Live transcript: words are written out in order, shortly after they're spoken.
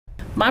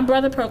My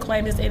brother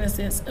proclaimed his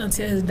innocence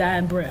until his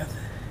dying breath.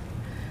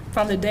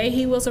 From the day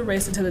he was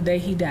arrested to the day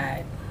he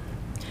died,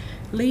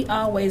 Lee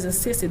always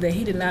insisted that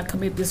he did not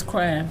commit this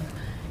crime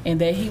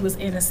and that he was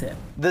innocent.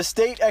 The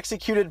state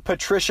executed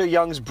Patricia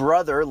Young's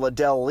brother,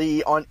 Liddell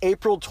Lee, on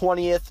April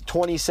 20th,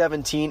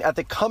 2017 at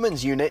the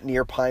Cummins unit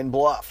near Pine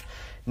Bluff.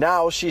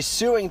 Now she's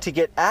suing to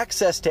get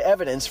access to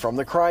evidence from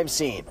the crime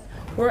scene.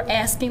 We're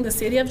asking the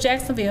city of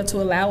Jacksonville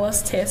to allow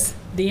us to test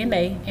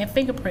DNA and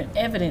fingerprint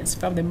evidence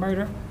from the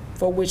murder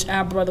for which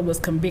our brother was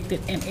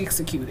convicted and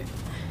executed.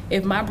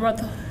 If my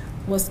brother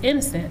was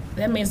innocent,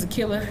 that means the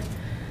killer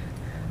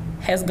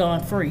has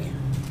gone free.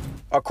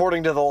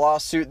 According to the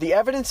lawsuit, the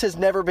evidence has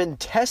never been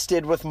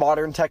tested with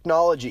modern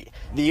technology.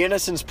 The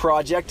Innocence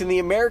Project and the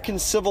American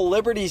Civil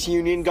Liberties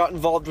Union got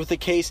involved with the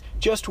case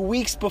just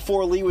weeks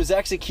before Lee was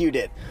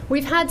executed.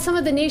 We've had some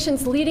of the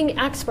nation's leading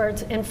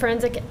experts in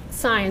forensic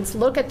science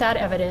look at that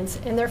evidence,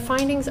 and their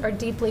findings are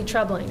deeply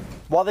troubling.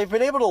 While they've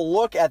been able to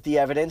look at the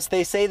evidence,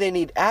 they say they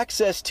need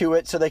access to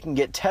it so they can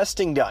get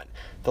testing done.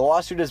 The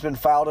lawsuit has been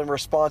filed in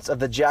response of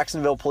the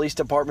Jacksonville Police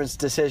Department's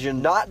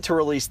decision not to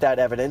release that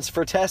evidence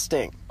for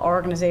testing. Our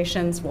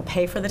organizations will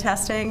pay for the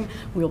testing.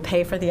 We will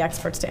pay for the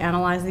experts to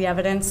analyze the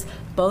evidence.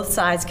 Both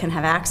sides can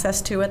have access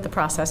to it. The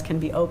process can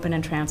be open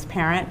and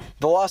transparent.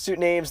 The lawsuit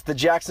names the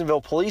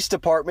Jacksonville Police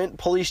Department,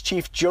 Police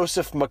Chief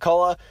Joseph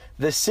McCullough,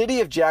 the City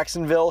of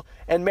Jacksonville,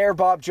 and Mayor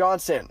Bob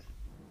Johnson.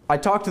 I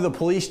talked to the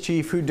police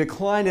chief, who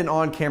declined an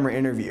on-camera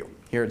interview.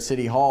 Here at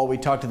City Hall, we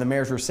talked to the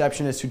mayor's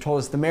receptionist, who told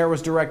us the mayor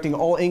was directing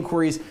all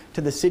inquiries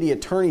to the city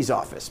attorney's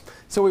office.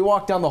 So we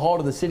walked down the hall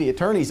to the city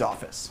attorney's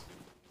office.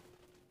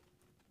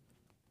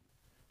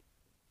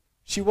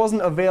 She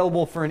wasn't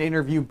available for an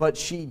interview, but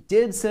she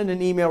did send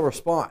an email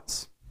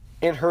response.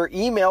 In her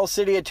email,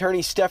 City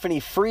Attorney Stephanie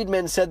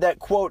Friedman said that,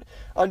 quote,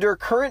 under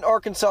current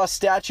Arkansas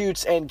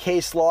statutes and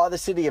case law, the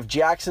city of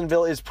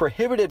Jacksonville is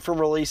prohibited from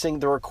releasing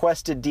the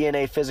requested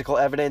DNA physical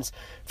evidence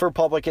for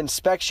public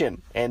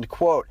inspection, end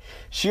quote.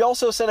 She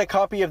also sent a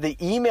copy of the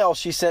email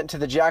she sent to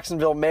the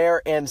Jacksonville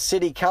mayor and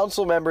city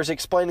council members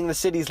explaining the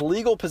city's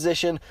legal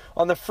position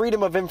on the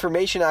Freedom of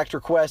Information Act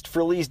request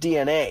for Lee's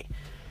DNA.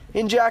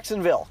 In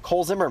Jacksonville,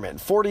 Cole Zimmerman,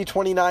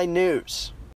 4029 News.